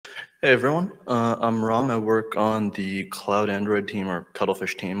Hey everyone, I'm Ram. I work on the Cloud Android team or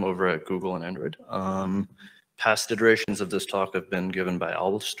Cuttlefish team over at Google and Android. Past iterations of this talk have been given by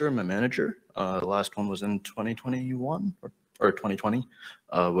Alistair, my manager. The last one was in 2021 or 2020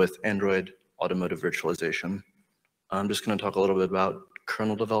 with Android Automotive Virtualization. I'm just going to talk a little bit about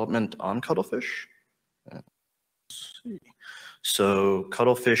kernel development on Cuttlefish. Let's see. So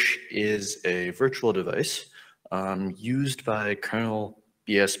Cuttlefish is a virtual device used by kernel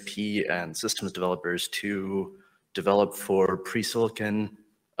BSP and systems developers to develop for pre-silicon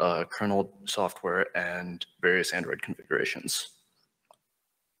kernel software and various Android configurations.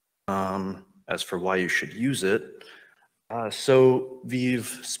 As for why you should use it, so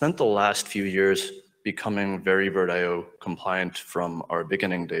we've spent the last few years becoming very VirtIO compliant from our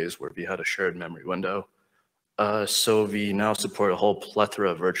beginning days where we had a shared memory window. So we now support a whole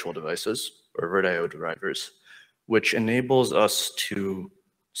plethora of virtual devices, or VirtIO drivers, which enables us to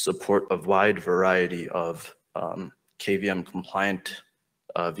support a wide variety of KVM-compliant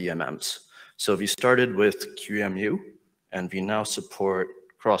VMMs. So we started with QEMU, and we now support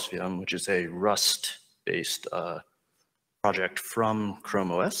CrossVM, which is a Rust-based project from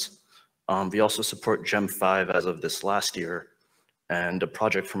Chrome OS. We also support Gem 5 as of this last year, and a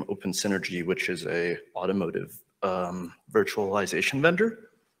project from Open Synergy, which is a automotive virtualization vendor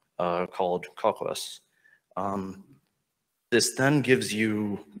called CockOS. This then gives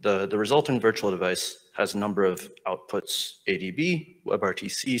you, the resulting virtual device has a number of outputs, ADB,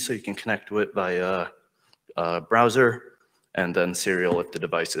 WebRTC, so you can connect to it via browser, and then serial if the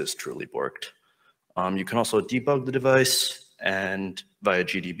device is truly borked. You can also debug the device and via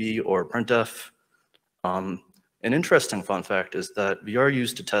GDB or printf. An interesting fun fact is that we are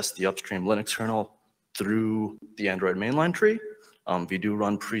used to test the upstream Linux kernel through the Android mainline tree. We do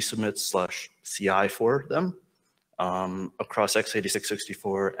run pre-submit/CI for them across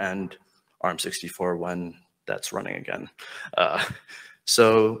x86-64 and ARM64 when that's running again.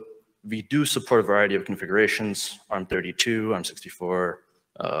 So we do support a variety of configurations, ARM32, ARM64,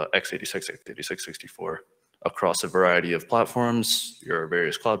 x86, x86-64, across a variety of platforms, your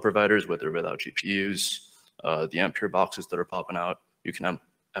various cloud providers, with or without GPUs, the Ampere boxes that are popping out. You can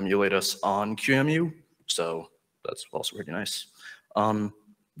emulate us on QEMU, so that's also pretty nice.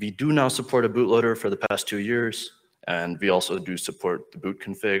 We do now support a bootloader for the past 2 years, and we also do support the boot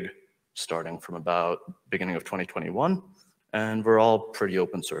config starting from about beginning of 2021, and we're all pretty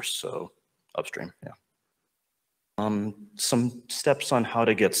open source, so upstream, yeah. Some steps on how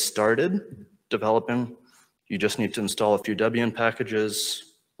to get started developing. You just need to install a few Debian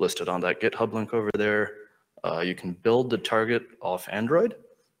packages listed on that GitHub link over there. You can build the target off Android,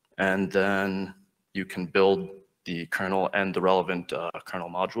 and then you can build the kernel and the relevant kernel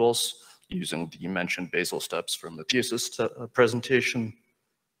modules using the mentioned Bazel steps from the thesis presentation.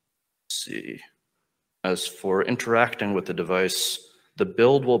 Let's see. As for interacting with the device, the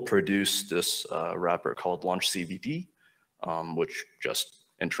build will produce this wrapper called launch CVD, which just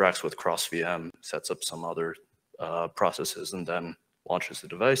interacts with CrossVM, sets up some other processes, and then launches the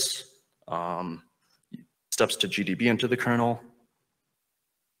device. Steps to GDB into the kernel.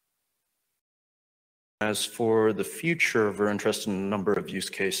 As for the future, we're interested in a number of use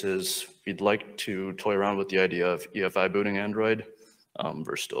cases. We'd like to toy around with the idea of EFI booting Android.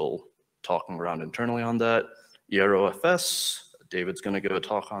 We're still talking around internally on that. EROFS, David's going to give a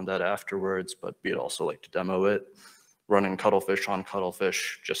talk on that afterwards, but we'd also like to demo it. Running Cuttlefish on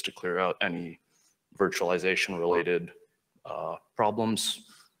Cuttlefish just to clear out any virtualization-related problems.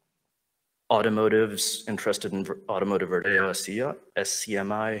 Automotives, interested in automotive VirtIO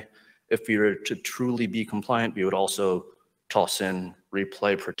SCMI. If we were to truly be compliant, we would also toss in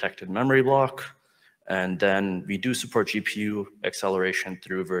replay protected memory block. And then we do support GPU acceleration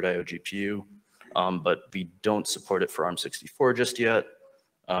through VirtIO GPU, but we don't support it for ARM64 just yet.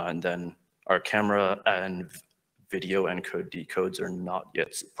 And then our camera and video encode decodes are not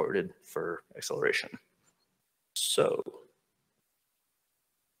yet supported for acceleration. So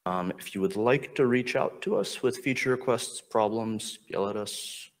if you would like to reach out to us with feature requests, problems, yell at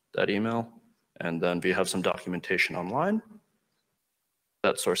us, that email. And then we have some documentation online.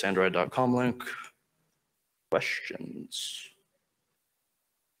 That sourceandroid.com link. Questions?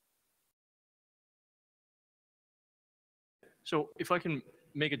 So if I can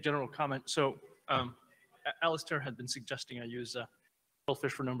make a general comment. So Alistair had been suggesting I use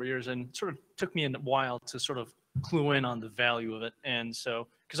Cuttlefish for a number of years, and sort of took me a while to sort of clue in on the value of it. And so,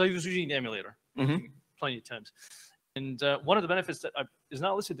 because I was using the emulator plenty of times. And one of the benefits that is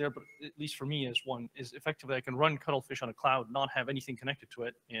not listed there, but at least for me is effectively I can run Cuttlefish on a cloud, not have anything connected to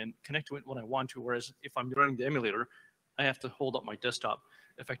it, and connect to it when I want to. Whereas if I'm running the emulator, I have to hold up my desktop.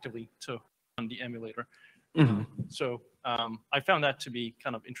 effectively to run the emulator. Mhm. So I found that to be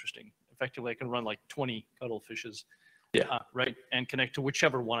kind of interesting. Effectively, I can run like 20 Cuttlefishes, Yeah. right, and connect to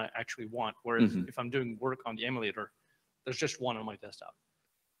whichever one I actually want. Whereas Mhm. if I'm doing work on the emulator, there's just one on my desktop.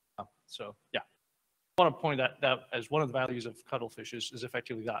 So yeah, I want to point that as one of the values of Cuttlefish is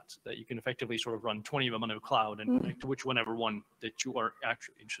effectively that you can effectively sort of run 20 of them on a cloud and connect to whichever one that you are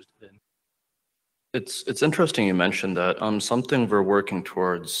actually interested in. It's interesting you mentioned that. Something we're working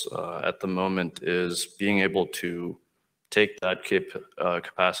towards at the moment is being able to take that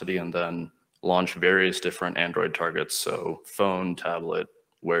capacity and then launch various different Android targets, so phone, tablet,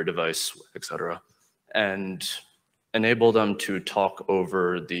 Wear device, etc., and enable them to talk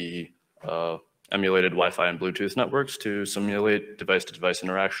over the emulated Wi-Fi and Bluetooth networks to simulate device-to-device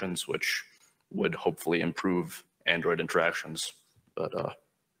interactions, which would hopefully improve Android interactions, but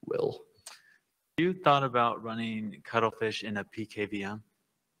will. You thought about running Cuttlefish in a PKVM?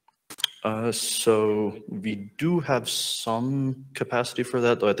 So we do have some capacity for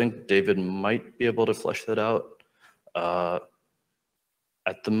that, though I think David might be able to flesh that out.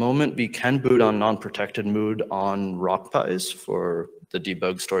 At the moment, we can boot on non-protected mode on RockPies for the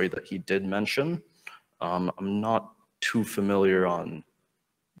debug story that he did mention. I'm not too familiar on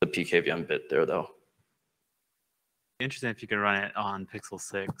the PKVM bit there, though. Interesting if you could run it on Pixel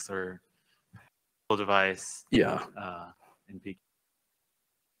 6 or mobile device. Yeah. In PK.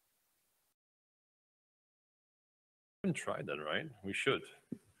 We haven't tried that, right? We should.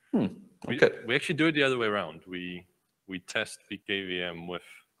 Okay. We actually do it the other way around. We test PKVM with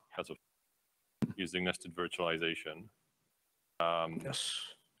using nested virtualization. Yes.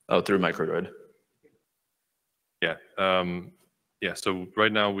 Oh, through microdroid. Yeah. Yeah. So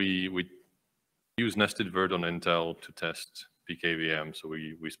right now we use nested virt on Intel to test PKVM. So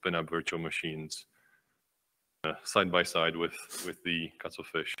we spin up virtual machines side by side with the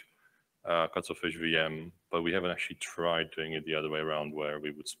Cuttlefish VM, but we haven't actually tried doing it the other way around, where we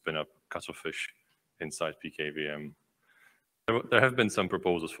would spin up Cuttlefish inside PKVM. There have been some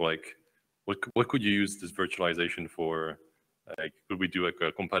proposals for like, what could you use this virtualization for? Like, could we do like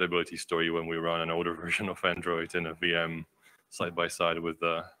a compatibility story when we run an older version of Android in a VM side by side with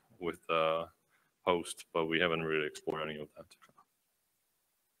the host? But we haven't really explored any of that.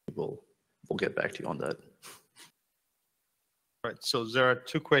 We'll get back to you on that. Right, so there are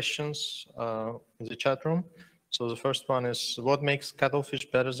two questions in the chat room. So the first one is, what makes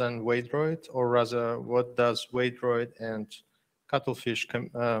Cuttlefish better than Waydroid? Or rather, what does Waydroid and Cuttlefish,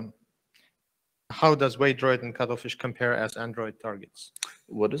 how does Waydroid and Cuttlefish compare as Android targets?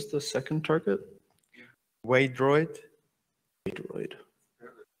 What is the second target? Waydroid. Waydroid.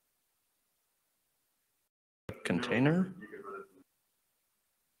 Container?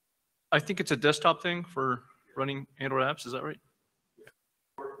 I think it's a desktop thing for running Android apps. Is that right?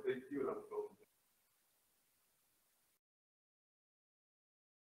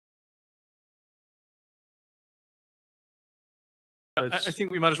 I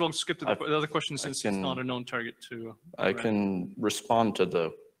think we might as well skip to the other question since it's not a known target to. I can respond to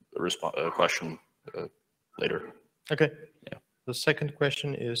the question later. Okay. Yeah. The second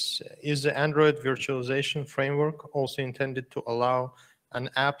question is the Android virtualization framework also intended to allow an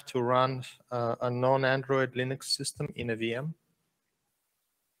app to run a non-Android Linux system in a VM?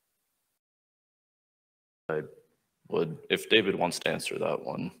 I would, if David wants to answer that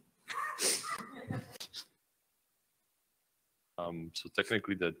one. So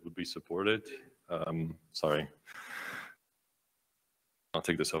technically that would be supported. Sorry. I'll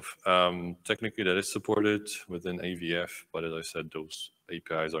take this off. Technically that is supported within AVF, but as I said, those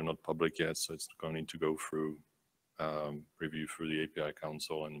APIs are not public yet, so it's going to need to go through review through the API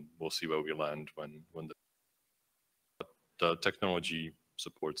Council, and we'll see where we land when the technology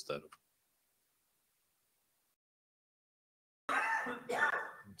supports that.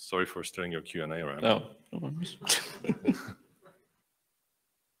 Sorry for steering your Q&A around. No. No worries.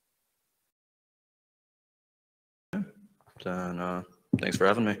 Then thanks for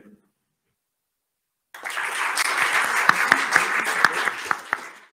having me.